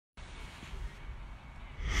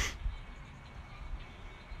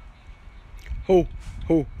Ho,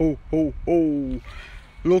 ho, ho, ho, ho.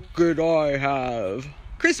 Look what I have.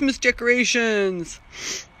 Christmas decorations.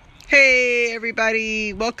 Hey,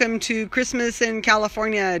 everybody. Welcome to Christmas in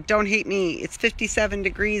California. Don't hate me. It's 57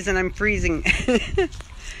 degrees and I'm freezing.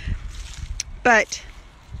 But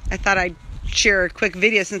I thought I'd share a quick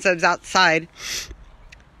video since I was outside.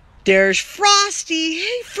 There's Frosty.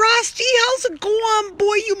 Hey, Frosty, how's it going?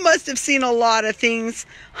 Boy, you must have seen a lot of things.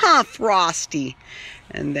 Huh, Frosty?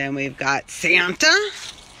 And then we've got Santa.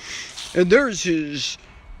 And there's his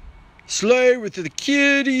sleigh with the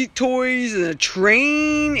kitty toys and a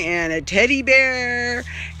train and a teddy bear.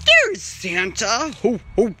 There's Santa. Ho,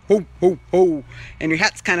 ho, ho, ho, ho. And your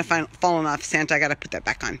hat's kind of falling off, Santa. I got to put that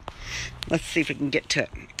back on. Let's see if we can get to it.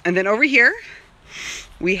 And then over here,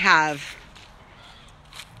 we have...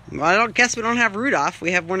 Well, I don't guess we don't have Rudolph.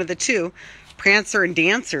 We have one of the two. Prancer and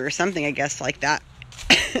Dancer or something, I guess, like that.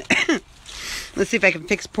 Let's see if I can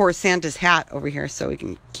fix poor Santa's hat over here so we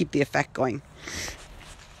can keep the effect going.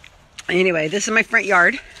 Anyway, this is my front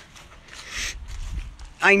yard.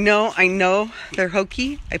 I know, they're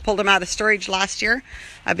hokey. I pulled them out of storage last year.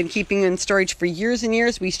 I've been keeping them in storage for years and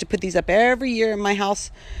years. We used to put these up every year in my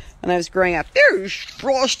house when I was growing up. There's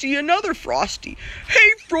Frosty, another Frosty.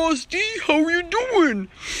 Hey, Frosty, how you doing?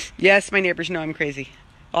 Yes, my neighbors know I'm crazy.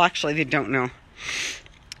 Well, actually, they don't know.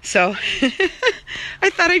 So, I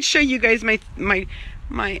thought I'd show you guys my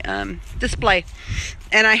display.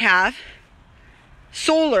 And I have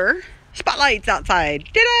solar spotlights outside.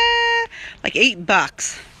 Ta-da! Like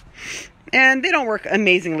 $8. And they don't work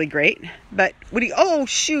amazingly great. But what do you... Oh,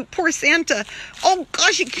 shoot. Poor Santa. Oh,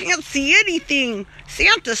 gosh, you can't see anything.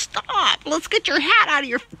 Santa, stop. Let's get your hat out of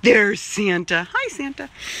your... There's Santa. Hi, Santa.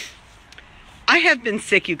 I have been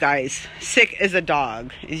sick, you guys. Sick as a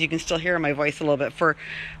dog. As you can still hear my voice a little bit. For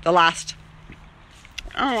the last...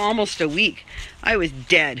 almost a week. I was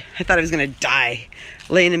dead. I thought I was going to die.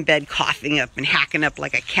 Laying in bed, coughing up and hacking up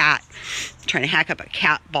like a cat. Trying to hack up a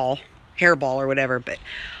cat ball. Hairball or whatever. But...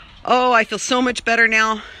 oh, I feel so much better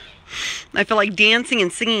now. I feel like dancing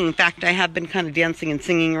and singing. In fact, I have been kind of dancing and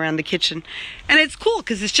singing around the kitchen. And it's cool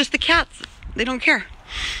because it's just the cats. They don't care.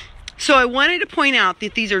 So I wanted to point out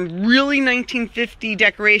that these are really 1950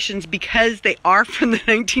 decorations because they are from the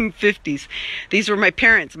 1950s. These were my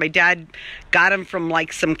parents. My dad got them from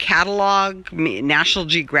like some catalog, National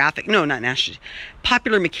Geographic. No, not National.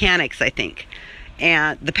 Popular Mechanics, I think.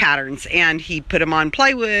 And the patterns, and he put them on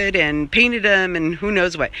plywood and painted them and who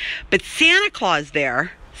knows what. But Santa Claus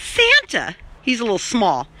there, Santa, he's a little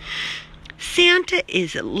small. Santa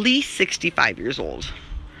is at least 65 years old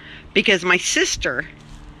because my sister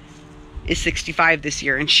is 65 this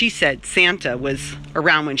year, and she said Santa was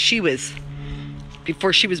around when she was,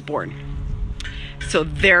 before she was born. So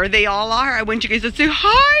there they all are. I want you guys to say,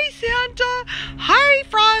 hi, Santa. Hi,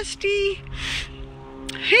 Frosty.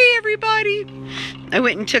 Hey, everybody. I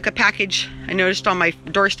went and took a package I noticed on my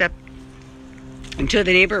doorstep and to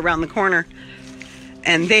the neighbor around the corner.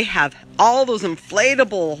 And they have all those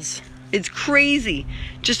inflatables. It's crazy.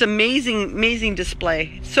 Just amazing, amazing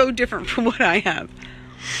display. So different from what I have.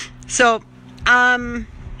 So,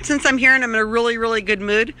 since I'm here and I'm in a really, really good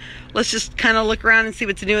mood, let's just kind of look around and see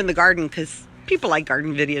what's new in the garden because people like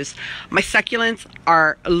garden videos. My succulents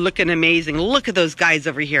are looking amazing. Look at those guys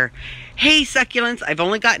over here. Hey, succulents. I've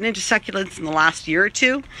only gotten into succulents in the last year or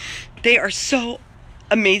two. They are so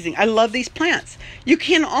amazing. I love these plants. You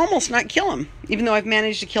can almost not kill them, even though I've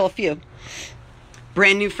managed to kill a few.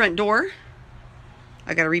 Brand new front door.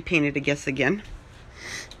 I got to repaint it, I guess, again.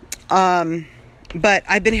 But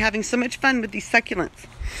I've been having so much fun with these succulents.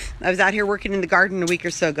 I was out here working in the garden a week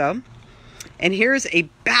or so ago. And here's a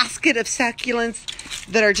basket of succulents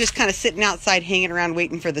that are just kind of sitting outside, hanging around,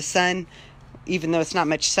 waiting for the sun, even though it's not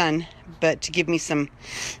much sun, but to give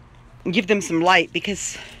them some light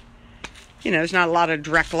because, you know, there's not a lot of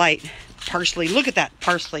direct light. Parsley, look at that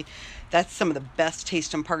parsley. That's some of the best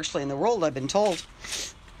tasting parsley in the world, I've been told.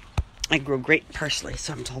 I grow great parsley,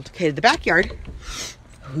 so I'm told. Okay, the backyard.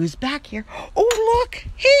 Who's back here? Oh, look.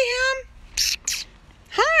 Hey, Ham.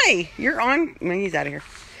 Hi. You're on. Well, he's out of here.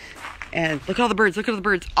 And look at all the birds. Look at all the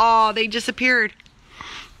birds. Oh, they disappeared.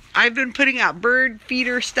 I've been putting out bird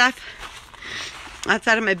feeder stuff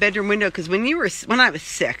outside of my bedroom window because when I was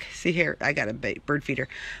sick, see here, I got a bird feeder.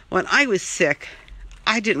 When I was sick,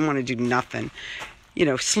 I didn't want to do nothing. You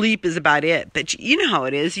know, sleep is about it. But you know how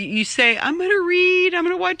it is. You say, I'm going to read. I'm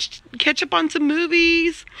going to catch up on some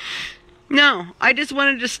movies. No, I just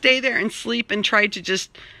wanted to stay there and sleep and try to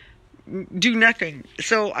just do nothing.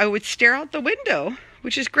 So I would stare out the window,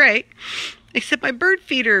 which is great, except my bird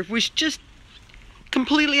feeder was just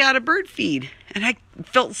completely out of bird feed. And I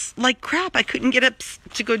felt like crap. I couldn't get up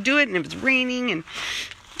to go do it, and it was raining, and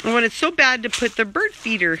I wanted so bad to put the bird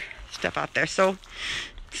feeder stuff out there. So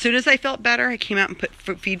as soon as I felt better, I came out and put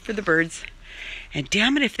feed for the birds. And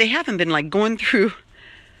damn it, if they haven't been like going through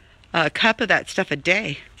a cup of that stuff a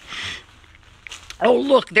day. Oh,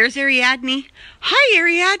 look, there's Ariadne. Hi,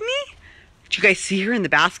 Ariadne. Did you guys see her in the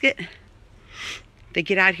basket? They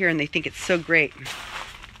get out here and they think it's so great.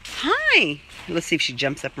 Hi. Let's see if she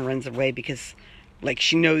jumps up and runs away because, like,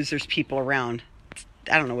 she knows there's people around.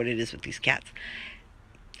 I don't know what it is with these cats.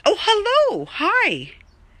 Oh, hello. Hi.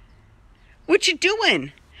 What you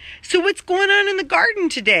doing? So what's going on in the garden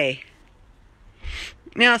today?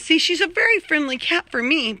 Now, see, she's a very friendly cat for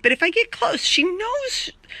me, but if I get close, she knows,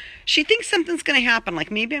 she thinks something's going to happen.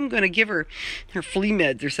 Like maybe I'm going to give her flea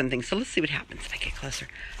meds or something. So let's see what happens if I get closer.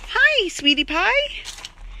 Hi, sweetie pie.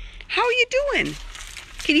 How are you doing?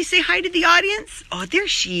 Can you say hi to the audience? Oh, there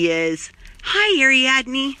she is. Hi,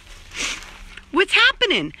 Ariadne. What's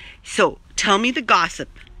happening? So tell me the gossip.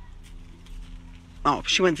 Oh,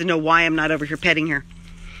 she wants to know why I'm not over here petting her.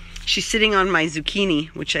 She's sitting on my zucchini,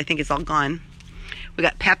 which I think is all gone. We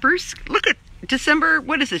got peppers. Look at December,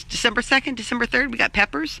 what is this? December 2nd, December 3rd, we got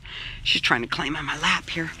peppers. She's trying to climb on my lap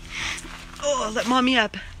here. Oh, let mommy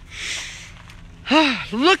up. Oh,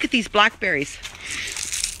 look at these blackberries.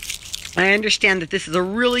 I understand that this is a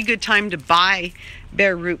really good time to buy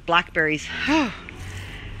bare root blackberries. Oh,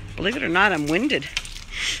 believe it or not, I'm winded.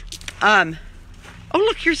 Oh,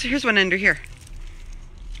 look, here's one under here.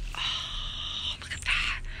 Oh, look at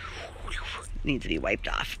that. Needs to be wiped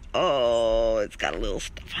off. Oh, it's got a little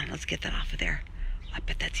stuff on it. Let's get that off of there. I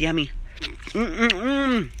bet that's yummy.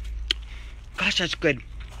 Gosh, that's good.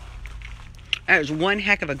 That is one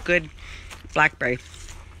heck of a good blackberry.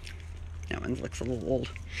 That one looks a little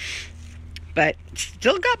old. But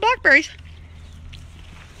still got blackberries.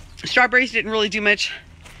 Strawberries didn't really do much.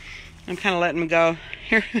 I'm kind of letting them go.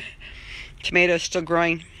 Here, tomatoes still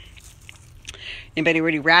growing. Anybody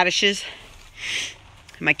ready radishes?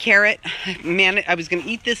 My carrot. Man, I was going to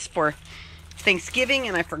eat this for Thanksgiving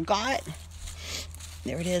and I forgot.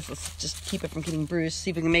 There it is. Let's just keep it from getting bruised.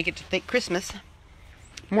 See if we can make it to Christmas.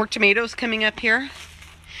 More tomatoes coming up here.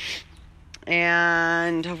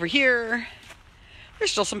 And over here,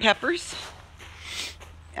 there's still some peppers.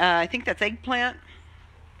 I think that's eggplant.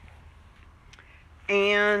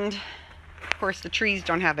 And, of course, the trees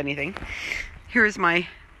don't have anything. Here's my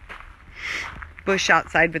bush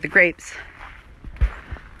outside with the grapes.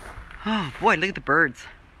 Oh, boy, look at the birds.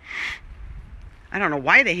 I don't know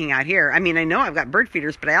why they hang out here. I mean, I know I've got bird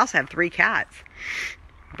feeders, but I also have 3 cats.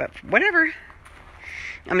 But whatever.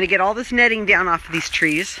 I'm going to get all this netting down off of these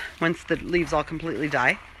trees once the leaves all completely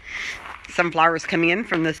die. Sunflowers coming in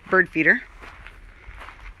from this bird feeder.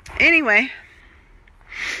 Anyway,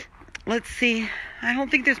 let's see. I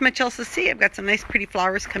don't think there's much else to see. I've got some nice pretty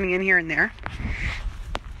flowers coming in here and there.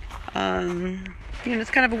 You know,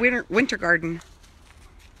 it's kind of a winter garden.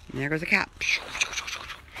 And there goes a cat.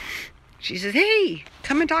 She says, hey,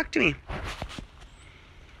 come and talk to me.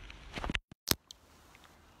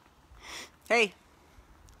 Hey.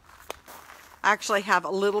 I actually have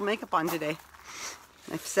a little makeup on today.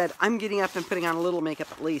 I've said I'm getting up and putting on a little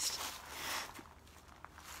makeup at least.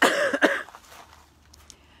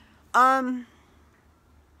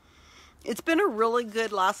 It's been a really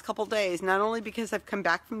good last couple days, not only because I've come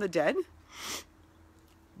back from the dead,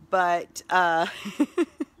 but,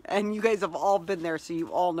 and you guys have all been there, so you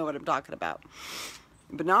all know what I'm talking about.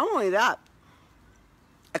 But not only that,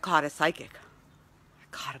 I caught a psychic. I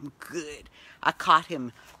caught him good. I caught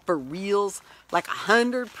him for reals, like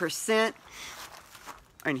 100%.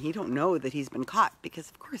 And he don't know that he's been caught because,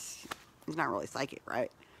 of course, he's not really psychic,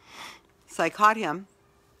 right? So I caught him.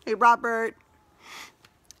 Hey, Robert.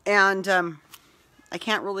 And I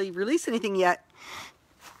can't really release anything yet,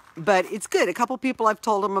 but it's good. A couple people I've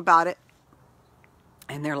told them about it,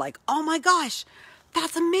 and they're like, oh my gosh,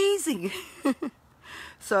 that's amazing.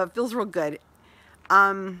 So it feels real good.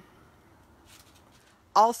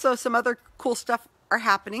 Also, some other cool stuff are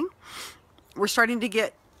happening. We're starting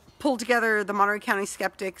to pull together the Monterey County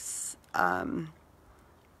Skeptics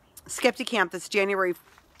Skeptic Camp. That's January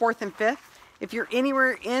 4th and 5th. If you're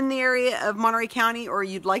anywhere in the area of Monterey County, or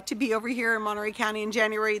you'd like to be over here in Monterey County in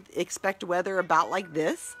January, expect weather about like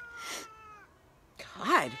this.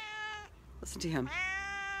 God, listen to him.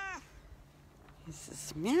 He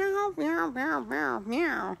says, meow, meow, meow, meow,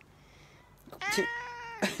 meow.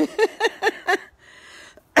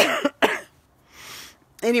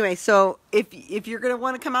 Anyway, so if you're going to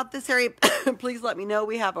want to come out this area, please let me know.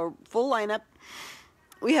 We have a full lineup.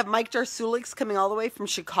 We have Mike Jarsulix coming all the way from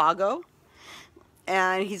Chicago.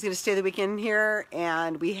 and he's going to stay the weekend here.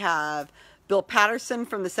 And we have Bill Patterson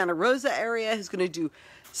from the Santa Rosa area who's going to do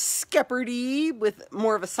Skepperty with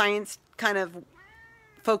more of a science kind of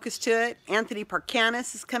focus to it. Anthony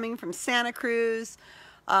Parkanis is coming from Santa Cruz.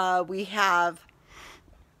 We have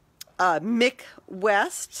Mick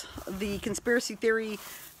West, the conspiracy theory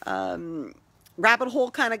rabbit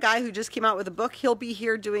hole kind of guy who just came out with a book. He'll be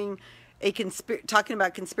here doing a talking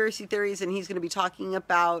about conspiracy theories, and he's going to be talking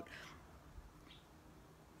about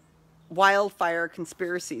wildfire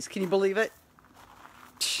conspiracies. Can you believe it?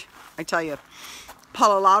 I tell you.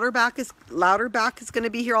 Paula Lauterbach is going to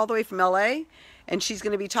be here all the way from LA, and she's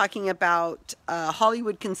going to be talking about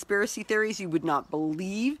Hollywood conspiracy theories you would not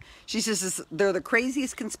believe. She says they're the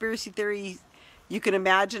craziest conspiracy theories you can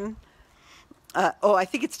imagine. I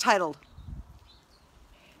think it's titled,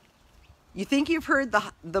 "You Think You've Heard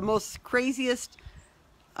the Most Craziest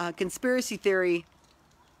Conspiracy Theory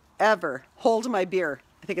Ever. Hold My Beer."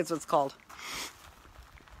 I think it's what it's called.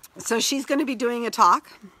 So she's going to be doing a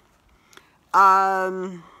talk.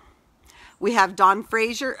 We have Don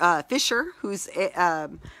Fisher, who's a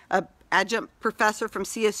adjunct professor from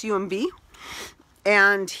CSUMB,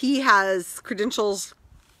 and he has credentials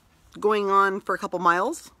going on for a couple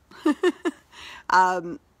miles.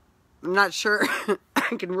 I'm not sure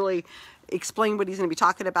I can really explain what he's going to be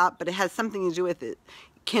talking about, but it has something to do with it.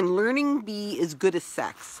 Can learning be as good as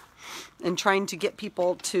sex? And trying to get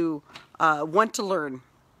people to want to learn.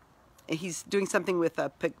 He's doing something with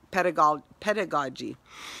pedagogy.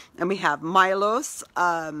 And we have Milos.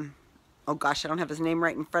 Oh gosh, I don't have his name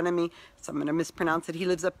right in front of me, so I'm going to mispronounce it. He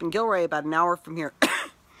lives up in Gilroy, about an hour from here.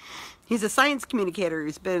 He's a science communicator.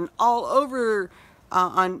 He's been all over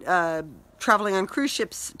traveling on cruise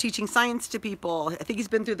ships, teaching science to people. I think he's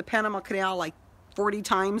been through the Panama Canal like 40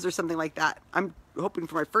 times or something like that. I'm hoping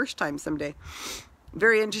for my first time someday.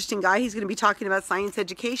 Very interesting guy. He's going to be talking about science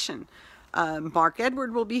education. Mark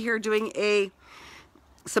Edward will be here doing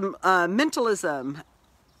some mentalism.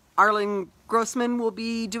 Arlen Grossman will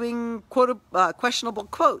be doing questionable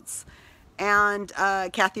quotes. And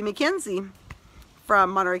Kathy McKenzie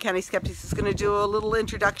from Monterey County Skeptics is going to do a little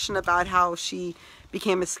introduction about how she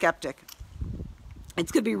became a skeptic.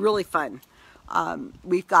 It's going to be really fun.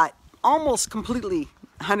 We've got almost completely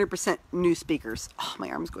 100% new speakers. Oh, my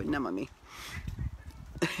arm's going numb on me.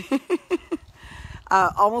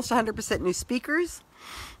 Almost 100% new speakers.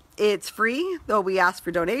 It's free, though we ask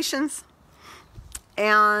for donations.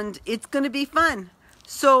 And it's going to be fun.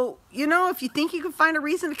 So, you know, if you think you can find a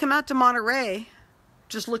reason to come out to Monterey,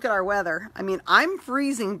 just look at our weather. I mean, I'm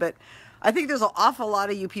freezing, but I think there's an awful lot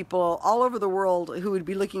of you people all over the world who would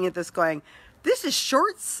be looking at this going, this is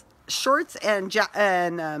shorts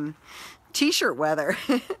and t-shirt weather.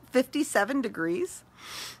 57 degrees.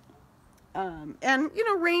 And, you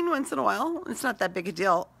know, rain once in a while. It's not that big a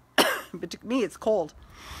deal. But to me, it's cold.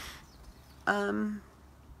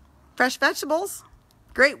 Fresh vegetables.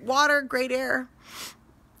 Great water, great air.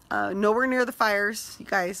 Nowhere near the fires. You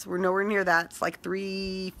guys, we're nowhere near that. It's like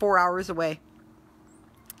 3-4 hours away.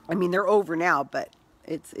 I mean, they're over now, but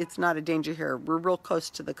it's not a danger here. We're real close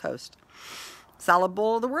to the coast. Salad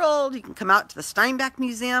bowl of the world. You can come out to the Steinbeck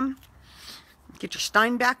Museum. Get your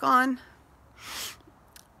Steinbeck on.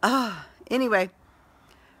 Anyway,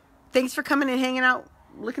 thanks for coming and hanging out,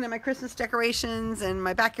 looking at my Christmas decorations and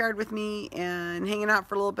my backyard with me and hanging out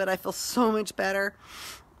for a little bit. I feel so much better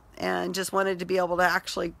and just wanted to be able to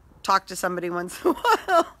actually talk to somebody once in a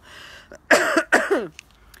while.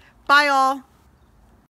 Bye, all.